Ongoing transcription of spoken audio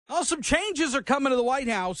Well, some changes are coming to the White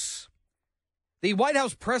House. The White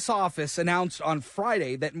House press office announced on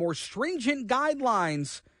Friday that more stringent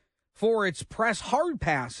guidelines for its press hard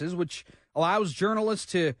passes, which allows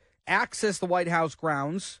journalists to access the White House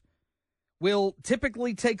grounds, will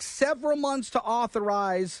typically take several months to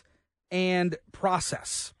authorize and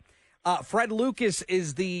process. Fred Lucas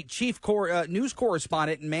is the chief news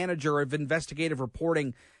correspondent and manager of investigative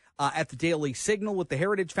reporting at the Daily Signal with the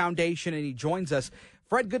Heritage Foundation, and he joins us.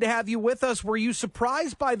 Fred, good to have you with us. Were you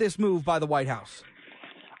surprised by this move by the White House?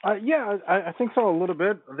 Yeah, I think so a little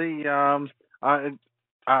bit.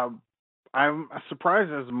 I'm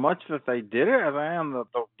surprised as much that they did it as I am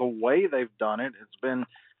the way they've done it. It's been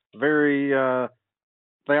very.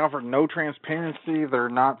 They offer no transparency. They're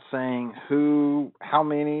not saying how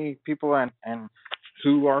many people, and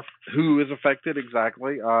who is affected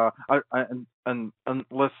exactly. And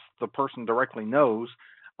unless the person directly knows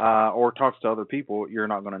or talks to other people, you're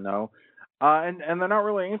not going to know. And they're not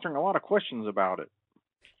really answering a lot of questions about it.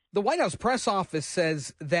 The White House press office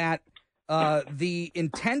says that the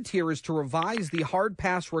intent here is to revise the hard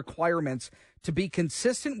pass requirements to be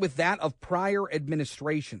consistent with that of prior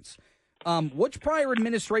administrations. Which prior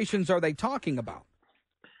administrations are they talking about?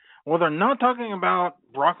 Well, they're not talking about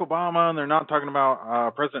Barack Obama, and they're not talking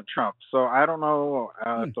about President Trump. So I don't know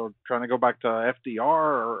if they're trying to go back to FDR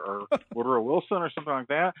or Woodrow Wilson or something like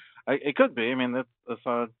that. It could be. I mean, that's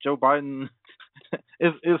Joe Biden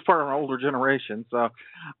is part of an older generation. So,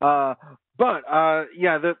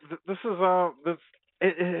 this is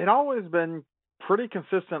it had always been pretty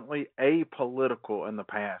consistently apolitical in the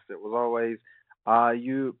past. It was always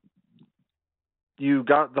you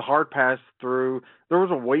got the hard pass through. There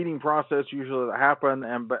was a waiting process usually that happened,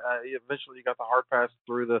 but eventually you got the hard pass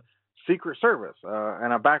through the Secret Service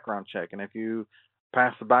and a background check. And if you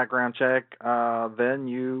pass the background check, then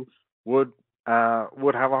you would have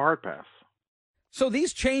a hard pass. So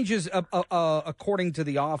these changes, according to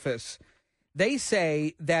the office, they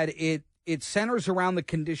say that it centers around the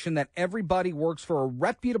condition that everybody works for a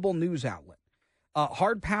reputable news outlet.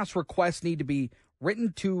 Hard pass requests need to be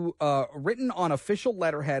written on official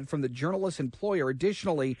letterhead from the journalist's employer.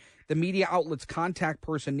 Additionally, the media outlet's contact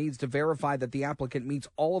person needs to verify that the applicant meets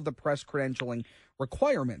all of the press credentialing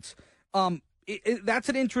requirements. That's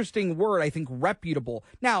an interesting word, I think, reputable.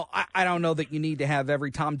 Now, I don't know that you need to have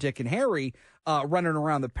every Tom, Dick, and Harry running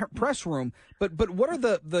around the press room, but what are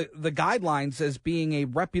the guidelines as being a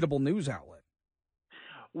reputable news outlet?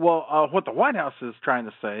 Well, what the White House is trying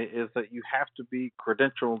to say is that you have to be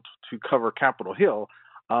credentialed to cover Capitol Hill.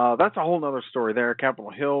 That's a whole other story there.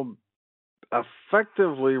 Capitol Hill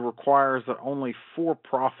effectively requires that only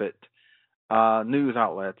for-profit news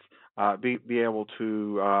outlets be able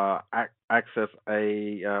to access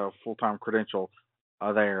a full-time credential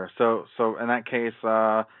there. So in that case,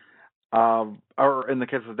 or in the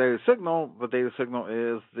case of the Daily Signal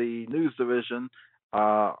is the news division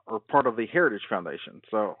or part of the Heritage Foundation,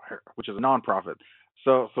 which is a nonprofit.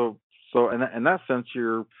 So in that sense,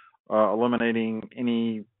 you're eliminating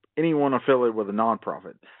anyone affiliated with a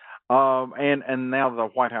nonprofit. And now the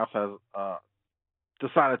White House has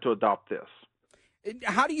decided to adopt this.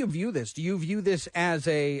 How do you view this? Do you view this as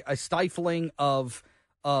a stifling of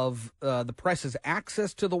the press's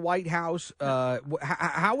access to the White House?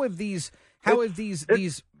 How have these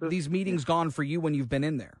meetings gone for you when you've been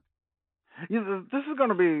in there? This is going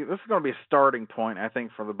to be a starting point, I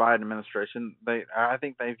think, for the Biden administration. I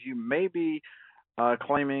think they view maybe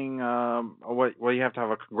claiming you have to have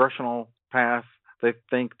a congressional pass. They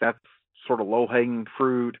think that's sort of low-hanging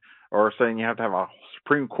fruit, or saying you have to have a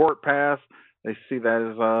Supreme Court pass. They see that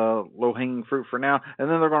as low-hanging fruit for now, and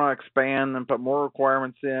then they're going to expand and put more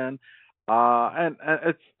requirements in. And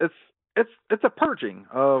it's a purging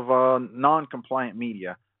of non-compliant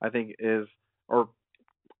media, I think, or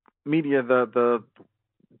media the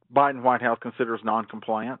Biden White House considers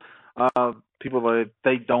non-compliant, people that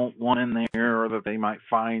they don't want in there, or that they might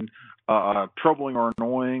find troubling or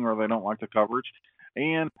annoying, or they don't like the coverage.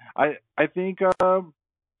 And I think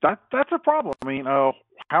that's a problem. I mean,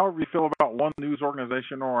 however you feel about one news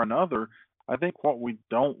organization or another, I think what we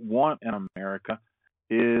don't want in America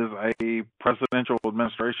is a presidential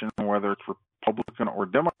administration, whether it's Republican or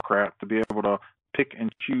Democrat, to be able to pick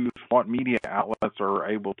and choose what media outlets are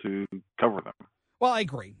able to cover them. Well, I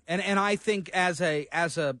agree, and I think as a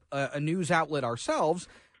news outlet ourselves,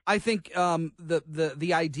 I think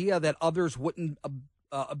the idea that others wouldn't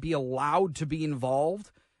be allowed to be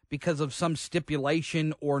involved because of some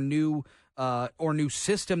stipulation or new or new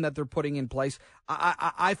system that they're putting in place.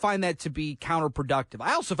 I find that to be counterproductive.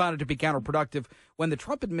 I also found it to be counterproductive when the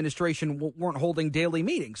Trump administration weren't holding daily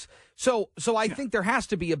meetings. So I think there has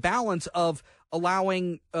to be a balance of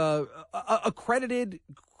allowing accredited,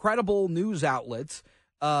 credible news outlets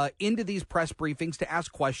into these press briefings to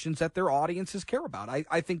ask questions that their audiences care about.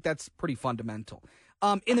 I think that's pretty fundamental.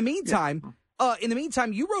 In the meantime,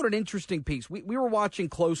 you wrote an interesting piece. We were watching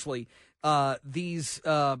closely these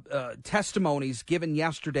testimonies given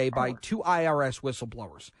yesterday by two IRS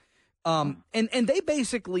whistleblowers. And they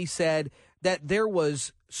basically said that there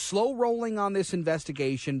was slow rolling on this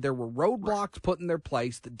investigation. There were roadblocks put in their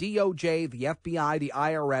place. The DOJ, the FBI, the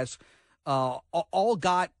IRS all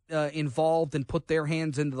got involved and put their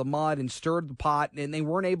hands into the mud and stirred the pot, and they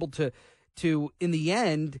weren't able to in the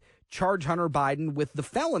end, charge Hunter Biden with the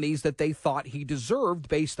felonies that they thought he deserved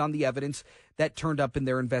based on the evidence that turned up in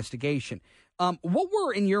their investigation. What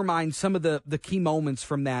were, in your mind, some of the key moments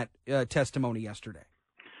from that testimony yesterday?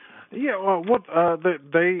 Yeah, well,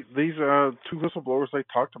 these two whistleblowers, they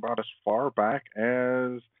talked about as far back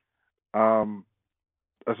as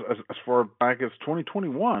far back as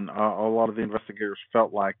 2021. A lot of the investigators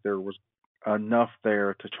felt like there was enough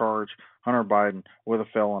there to charge Hunter Biden with a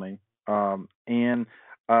felony, and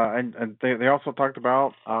they also talked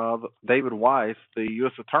about David Weiss, the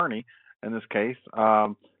U.S. attorney in this case.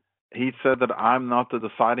 He said that I'm not the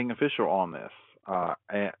deciding official on this,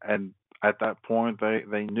 and at that point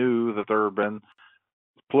they knew that there had been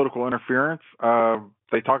political interference.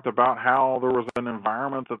 They talked about how there was an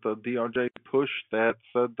environment that the DOJ pushed that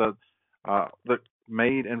said that that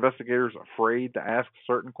made investigators afraid to ask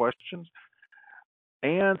certain questions.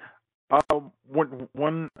 And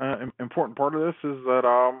one important part of this is that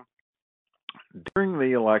during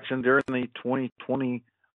the election, during the 2020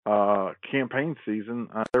 campaign season,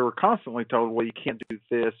 they were constantly told, well, you can't do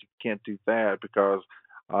this, you can't do that, because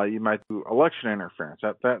you might do election interference.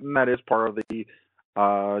 That is part of the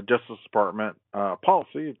Justice Department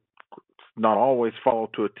policy. It's not always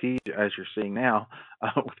followed to a T, as you're seeing now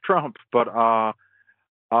with Trump. But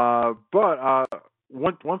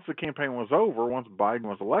once the campaign was over, once Biden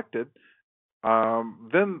was elected,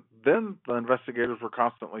 then the investigators were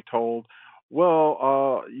constantly told,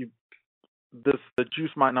 well, the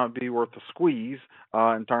juice might not be worth the squeeze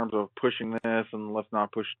in terms of pushing this, and let's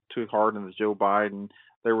not push too hard into Joe Biden.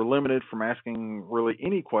 They were limited from asking really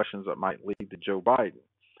any questions that might lead to Joe Biden.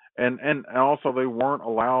 And also they weren't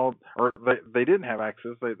allowed, or they didn't have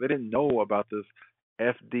access. They didn't know about this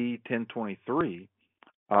FD 1023,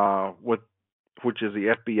 which is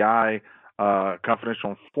the FBI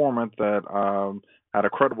confidential informant that had a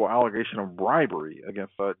credible allegation of bribery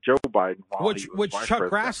against Joe Biden, which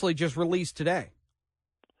Chuck Grassley just released today.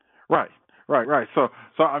 Right. So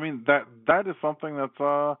I mean that is something that's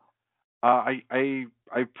a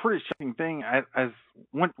pretty shocking thing. As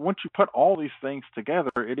once you put all these things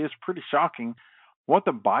together, it is pretty shocking what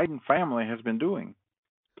the Biden family has been doing.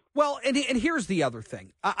 Well, and here's the other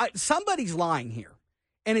thing: somebody's lying here,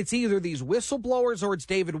 and it's either these whistleblowers or it's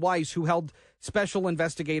David Weiss, who held special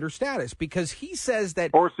investigator status, because he says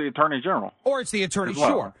that, or it's the attorney general, or it's the attorney, well.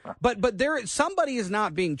 Sure, but somebody is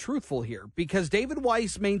not being truthful here, because David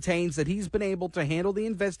Weiss maintains that he's been able to handle the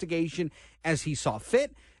investigation as he saw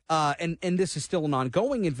fit. And this is still an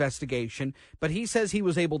ongoing investigation, but he says he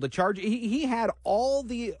was able to charge. He had all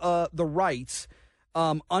the rights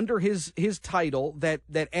under his title that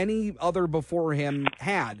any other before him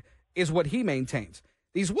had, is what he maintains.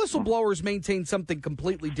 These whistleblowers maintain something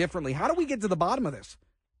completely differently. How do we get to the bottom of this?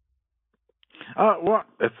 Well,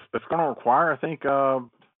 it's going to require, I think,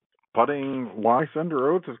 putting Weiss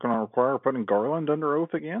under oath. It's going to require putting Garland under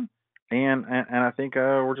oath again, and I think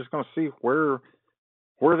we're just going to see where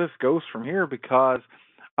this goes from here, because,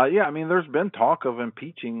 I mean, there's been talk of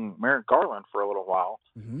impeaching Merrick Garland for a little while.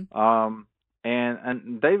 Mm-hmm.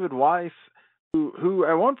 And David Weiss, who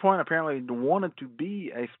at one point apparently wanted to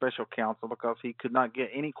be a special counsel because he could not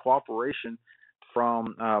get any cooperation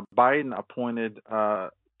from Biden-appointed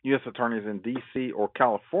U.S. attorneys in D.C. or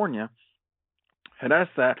California, had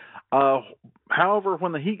asked that. However,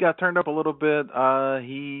 when the heat got turned up a little bit,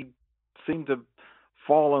 he seemed to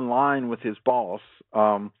fall in line with his boss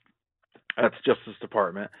at the Justice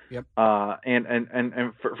Department. Yep.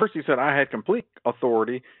 And first he said, I had complete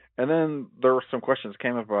authority, and then there were some questions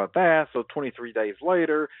came up about that. So 23 days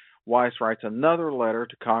later, Weiss writes another letter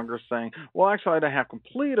to Congress saying, well, actually, I didn't have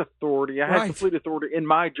complete authority. I had complete authority in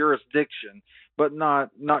my jurisdiction, but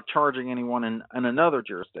not charging anyone in another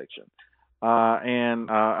jurisdiction. And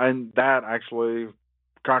that actually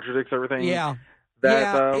contradicts everything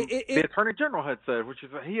that the Attorney General had said, which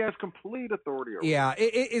is that he has complete authority over. Yeah,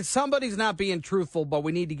 somebody's not being truthful, but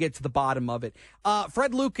we need to get to the bottom of it.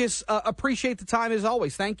 Fred Lucas, appreciate the time as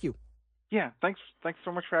always. Thank you. Yeah, thanks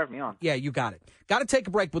so much for having me on. Yeah, you got it. Got to take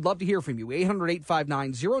a break. Would love to hear from you.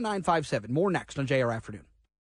 800-859-0957. More next on JR Afternoon.